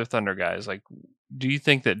about the other Thunder guys? Like, do you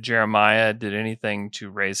think that Jeremiah did anything to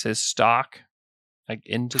raise his stock, like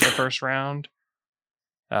into the first round?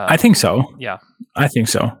 I think so. Yeah, I think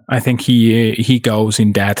so. I think he goes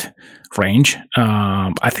in that range.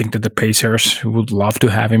 I think that the Pacers would love to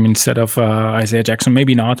have him instead of Isaiah Jackson.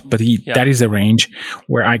 Maybe not, but that is the range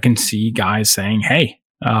where I can see guys saying, "Hey,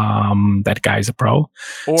 that guy's a pro."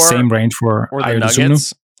 Same range for the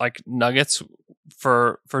Nuggets. Like Nuggets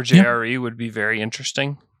for JRE would be very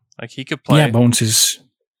interesting. Like he could play. Yeah, Bones is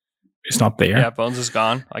not there. Yeah, Bones is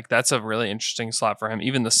gone. Like that's a really interesting slot for him.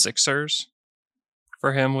 Even the Sixers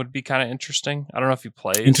for him would be kind of interesting. I don't know if he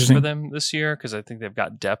plays for them this year because I think they've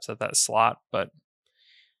got depth at that slot, but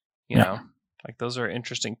you know, like those are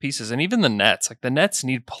interesting pieces. And even the Nets, like the Nets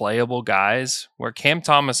need playable guys where Cam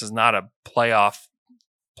Thomas is not a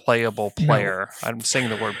playable player. No. I'm saying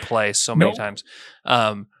the word play so many times.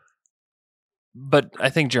 But I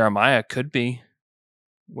think Jeremiah could be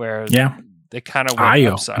where they kind of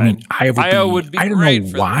Ayo. Upside. I mean, Ayo would be I don't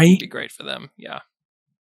know why. It'd be great for them. Yeah.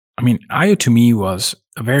 I mean, Ayo to me was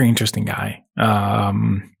a very interesting guy.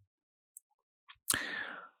 And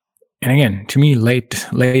again, to me,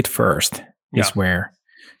 late first is where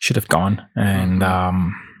should have gone. And I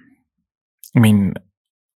mean,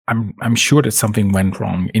 I'm sure that something went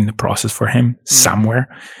wrong in the process for him somewhere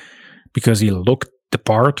because he looked the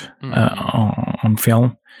part on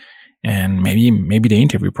film, and maybe the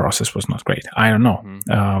interview process was not great. I don't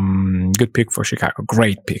know. Good pick for Chicago.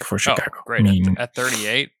 Great pick for Chicago. Great. I mean, at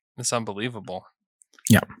 38, it's unbelievable.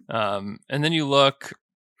 Yeah. And then you look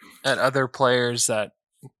at other players that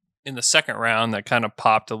in the second round that kind of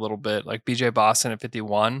popped a little bit, like BJ Boston at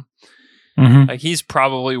 51. Like he's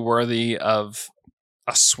probably worthy of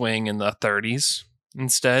a swing in the 30s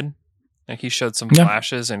instead. Like he showed some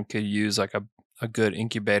flashes and could use like a good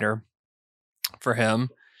incubator for him.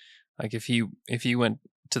 Like if he went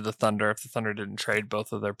to the Thunder, if the Thunder didn't trade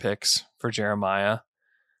both of their picks for Jeremiah,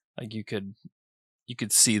 like you could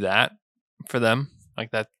see that for them. Like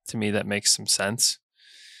that to me, that makes some sense.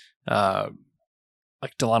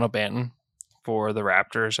 Like Delano Banton for the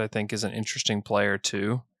Raptors, I think is an interesting player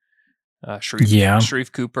too.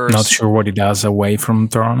 Sharif Cooper. Not sure what he does away from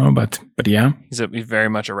Toronto, but yeah, he's very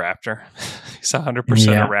much a Raptor. He's 100%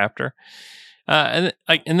 a Raptor. And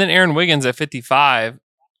then Aaron Wiggins at 55.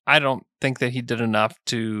 I don't think that he did enough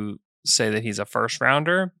to say that he's a first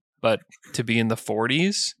rounder, but to be in the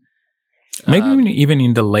 40s, maybe even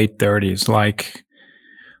in the late 30s, like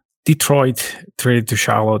Detroit traded to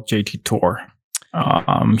Charlotte JT Thor.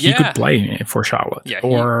 He could play for Charlotte,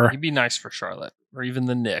 he'd be nice for Charlotte. Or even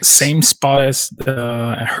the Knicks. Same spot as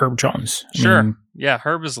Herb Jones. I mean,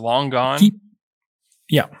 Herb is long gone.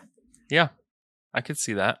 Yeah, I could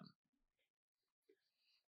see that.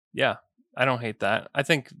 Yeah, I don't hate that. I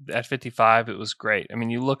think at 55, it was great. I mean,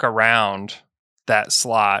 you look around that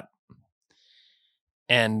slot,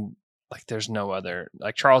 and like, there's no other.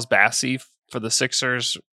 Like Charles Bassey for the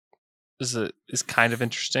Sixers is kind of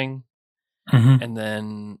interesting, and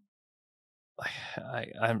then.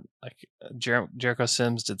 I'm like Jericho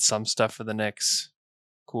Sims did some stuff for the Knicks.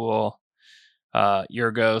 Cool.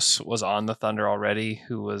 Yorgos was on the Thunder already,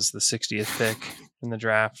 who was the 60th pick in the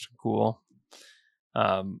draft. Cool.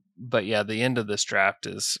 But yeah, the end of this draft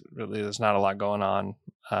is really, there's not a lot going on.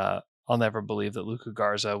 I'll never believe that Luka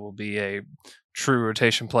Garza will be a true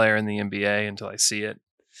rotation player in the NBA until I see it.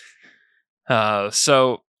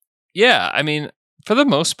 So yeah, I mean, for the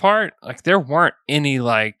most part, like there weren't any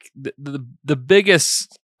like the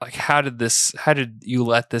biggest like how did you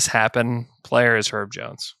let this happen player is Herb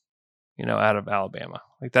Jones, out of Alabama.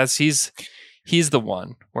 Like he's the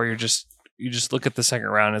one where you just look at the second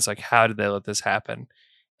round and it's like, how did they let this happen?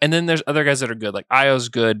 And then there's other guys that are good, like Ayo's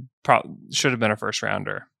good, should have been a first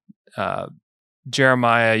rounder.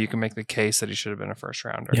 Jeremiah, you can make the case that he should have been a first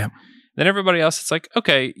rounder. Yeah. Then everybody else, it's like,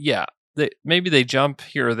 okay, yeah, maybe they jump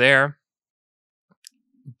here or there.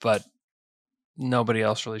 But nobody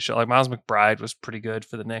else really showed. Like Miles McBride was pretty good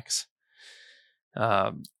for the Knicks.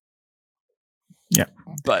 But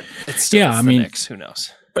it's still the Knicks. Who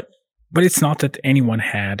knows? But it's not that anyone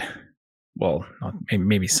had. Well, not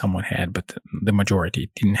maybe someone had, but the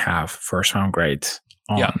majority didn't have first round grades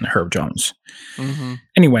on Herb Jones. And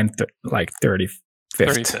he went like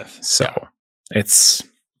 35th. So it's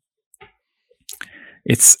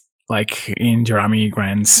like in Jeremy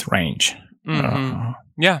Grant's range.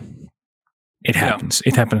 Yeah. It happens.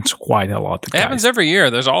 It happens quite a lot. It happens every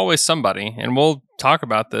year. There's always somebody, and we'll talk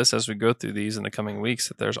about this as we go through these in the coming weeks,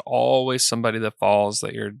 that there's always somebody that falls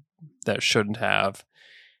that shouldn't have.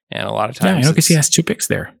 And a lot of times, because he has 2 picks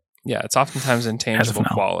there. Yeah, it's oftentimes intangible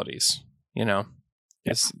qualities.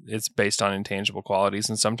 It's based on intangible qualities,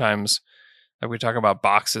 and sometimes, like we talk about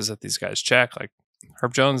boxes that these guys check. Like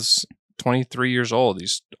Herb Jones, 23 years old.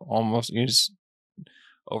 He's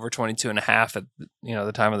over 22 and a half at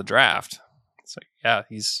the time of the draft. It's like, yeah,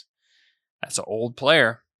 that's an old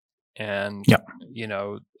player, and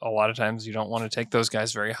a lot of times you don't want to take those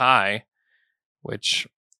guys very high, which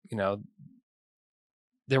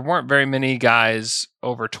there weren't very many guys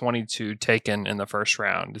over 22 taken in the first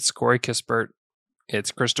round. It's Corey Kispert,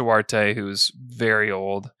 it's Chris Duarte, who's very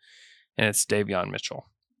old, and it's Davion Mitchell.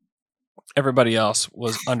 Everybody else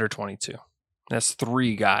was under 22. That's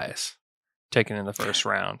 3 guys taken in the first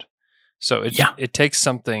round. So it takes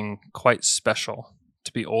something quite special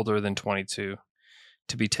to be older than 22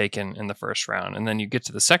 to be taken in the first round. And then you get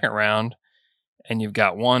to the second round and you've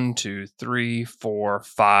got 1, 2, 3, 4,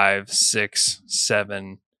 5, 6,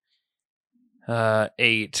 7, 8. I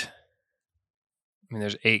mean,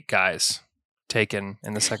 there's 8 guys taken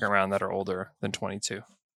in the second round that are older than 22.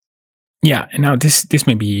 Yeah, and now this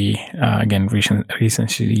may be, again,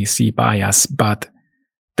 recency bias, but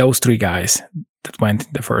those 3 guys that went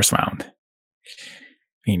in the first round,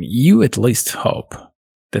 I mean, you at least hope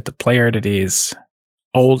that the player that is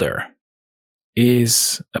older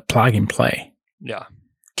is a plug and play. Yeah.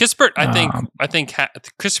 Kispert, I think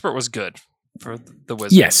Kispert was good for the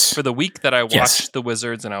Wizards. Yes. For the week that I watched the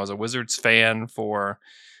Wizards, and I was a Wizards fan for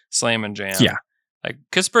Slam and Jam. Yeah. Like,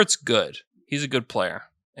 Kispert's good. He's a good player.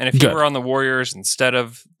 And if he were on the Warriors instead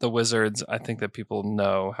of the Wizards, I think that people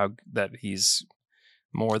know that he's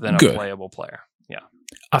more than a playable player. Yeah.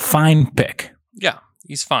 A fine pick. Yeah,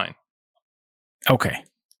 he's fine. Okay.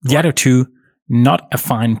 The other 2, not a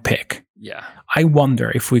fine pick. Yeah. I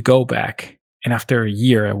wonder if we go back and after a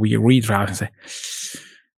year we redraft and say,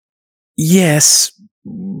 yes,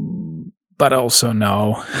 but also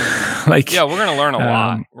no. We're going to learn a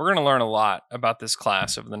lot. We're going to learn a lot about this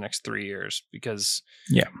class over the next 3 years because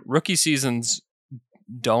rookie seasons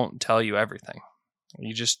don't tell you everything.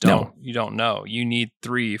 You just don't. No. You don't know. You need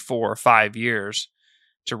 3, 4, 5 years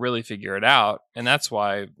to really figure it out, and that's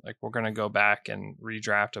why we're going to go back and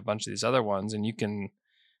redraft a bunch of these other ones, and you can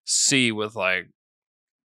see with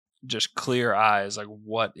just clear eyes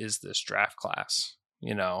what is this draft class,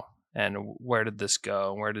 and where did this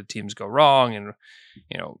go, and where did teams go wrong, and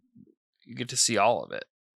you get to see all of it.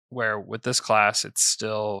 Where with this class, it's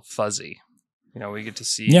still fuzzy. We get to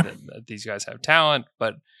see that these guys have talent,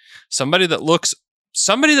 but somebody that looks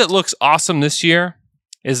awesome this year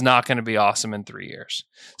is not going to be awesome in 3 years.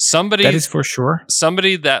 That is for sure.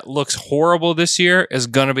 Somebody that looks horrible this year is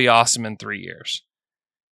going to be awesome in 3 years.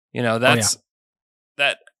 That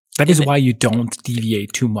is why you don't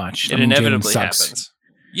deviate too much. It inevitably happens.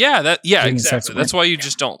 Yeah, exactly. That's why you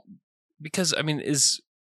just don't. Because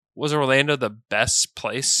was Orlando the best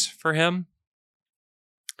place for him?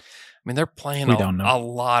 They're playing a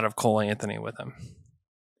lot of Cole Anthony with him.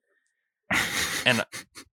 And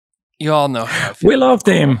you all know how I feel. We loved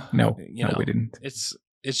him. No, we didn't. It's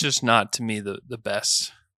just not, to me, the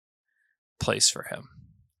best place for him.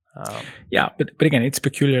 But again, it's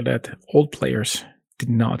peculiar that old players did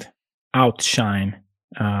not outshine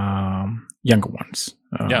younger ones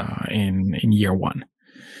in year 1.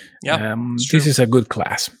 Yeah, this is a good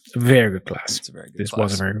class, a very good class. It's a very good this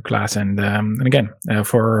class. Was a very good class, and again,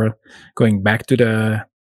 for going back to the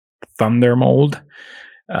Thunder mold,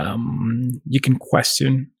 you can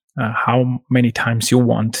question how many times you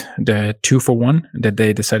want the 2-for-1 that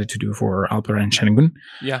they decided to do for Alperen Şengün.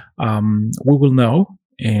 Yeah, we will know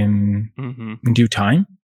in due time,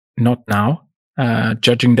 not now.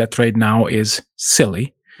 Judging that trade now is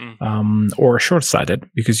silly or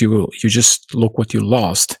short-sighted because you just look what you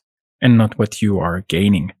lost and not what you are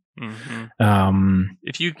gaining.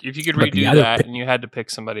 If you could redo that and you had to pick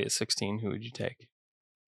somebody at 16, who would you take?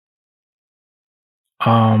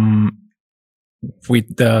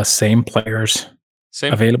 With the same players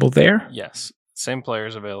available there? Yes, same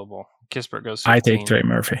players available. Kispert goes 15. I take Trey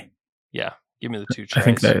Murphy. Yeah, give me the 2 Treys. I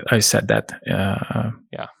think that I said that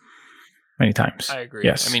many times. I agree.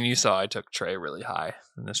 Yes. You saw I took Trey really high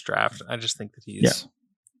in this draft. I just think that he's,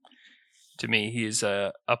 to me, he's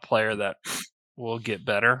a player that will get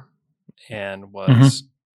better and was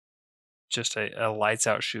just a lights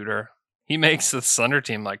out shooter. He makes the Thunder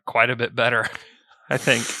team quite a bit better. I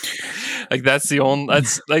think like that's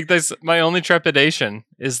my only trepidation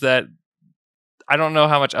is that I don't know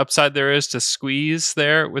how much upside there is to squeeze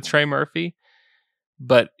there with Trey Murphy,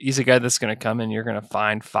 but he's a guy that's going to come in. You're going to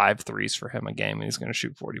find 5 threes for him a game, and he's going to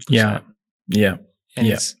shoot 40%. Yeah. And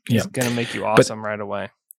he's going to make you awesome right away.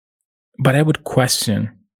 But I would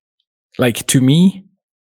question, like, to me,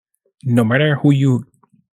 no matter who you,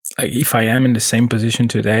 like, if I am in the same position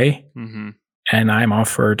today and I'm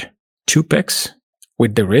offered 2 picks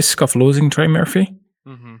with the risk of losing Trey Murphy,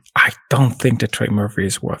 I don't think that Trey Murphy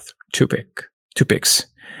is worth 2 picks.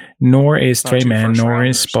 Nor is Trey Mann, nor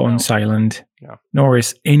is Bones Island, nor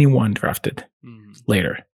is anyone drafted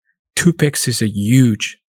later. 2 picks is a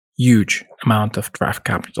huge amount of draft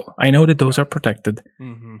capital. I know that those are protected.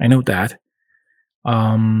 I know that.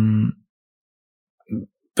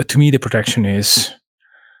 But to me, the protection is,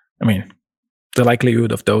 the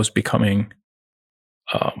likelihood of those becoming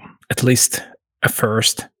at least a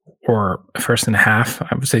first or a first and a half,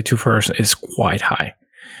 I would say 2 firsts, is quite high.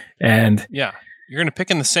 And yeah, you're going to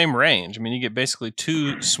pick in the same range. You get basically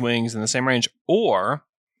 2 swings in the same range, or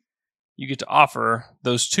you get to offer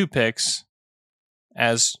those 2 picks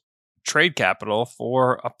as trade capital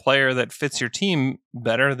for a player that fits your team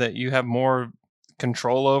better, that you have more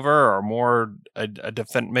control over, or more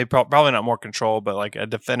probably not more control, but like a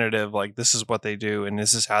definitive, like, this is what they do and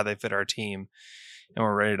this is how they fit our team, and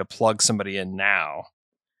we're ready to plug somebody in now.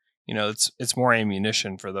 It's more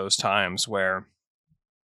ammunition for those times where,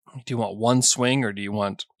 do you want 1 swing or do you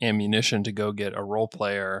want ammunition to go get a role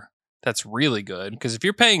player that's really good? Because if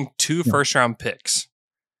you're paying 2 first-round picks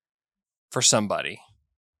for somebody,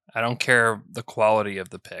 I don't care the quality of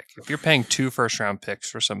the pick. If you're paying 2 first-round picks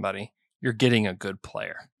for somebody, you're getting a good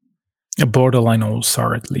player. A borderline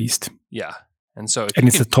all-star at least. Yeah. And so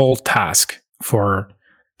it's a tall task for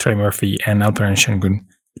Trey Murphy and Alperen Şengün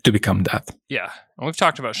to become that. Yeah. And we've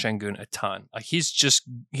talked about Şengün a ton. Like,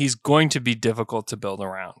 he's going to be difficult to build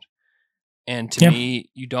around. And to me,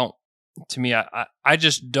 I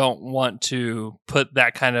just don't want to put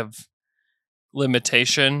that kind of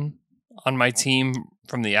limitation on my team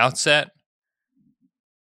from the outset,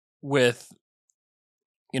 with,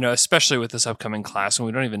 especially with this upcoming class, when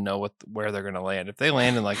we don't even know where they're going to land. If they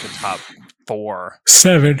land in like the top 4,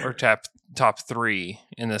 7, or top 3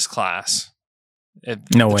 in this class,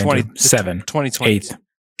 no way, 7,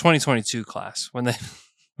 2022 class, when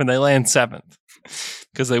they land 7th,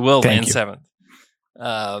 because they will land 7th.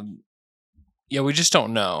 We just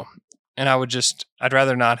don't know. And I'd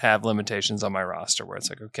rather not have limitations on my roster where it's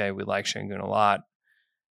like, okay, we like Şengün a lot.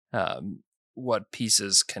 What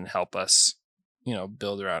pieces can help us,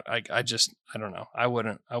 build around? I don't know. I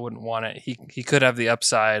wouldn't want it. He could have the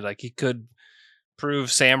upside. Like, he could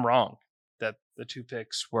prove Sam wrong, that the 2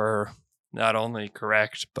 picks were not only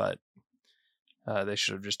correct, but they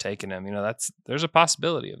should have just taken him. There's a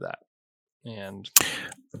possibility of that. And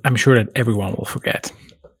I'm sure that everyone will forget,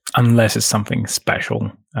 unless it's something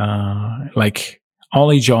special. Like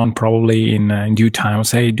Ollie John probably in due time will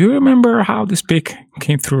say, do you remember how this pick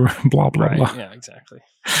came through? Blah, blah, right. blah. Yeah, exactly.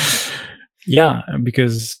 Yeah,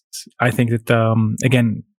 because I think that,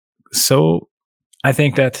 I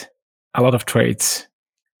think that a lot of trades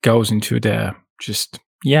goes into the just,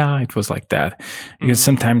 it was like that. Because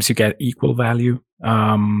sometimes you get equal value.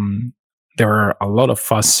 There are a lot of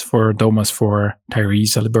fuss for Domas for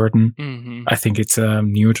Tyrese Haliburton. I think it's a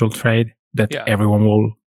neutral trade that everyone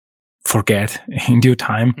will forget in due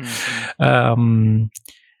time. And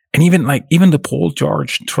even the Paul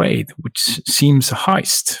George trade, which seems a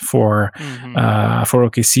heist for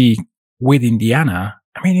OKC with Indiana.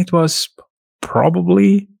 It was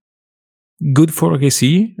probably good for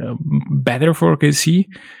OKC, better for OKC,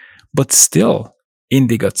 but still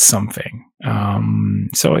Indy got something.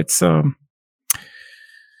 So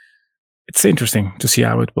it's interesting to see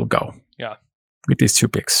how it will go. Yeah, with these 2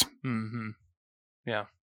 picks. Yeah.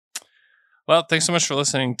 Well, thanks so much for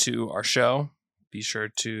listening to our show. Be sure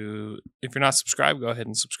to, if you're not subscribed, go ahead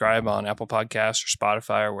and subscribe on Apple Podcasts or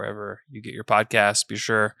Spotify or wherever you get your podcasts. Be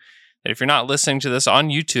sure that if you're not listening to this on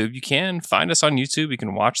YouTube, you can find us on YouTube. You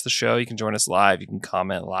can watch the show. You can join us live. You can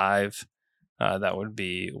comment live. That would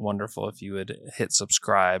be wonderful if you would hit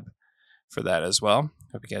subscribe for that as well.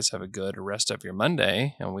 Hope you guys have a good rest of your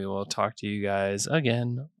Monday, and we will talk to you guys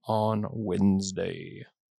again on Wednesday.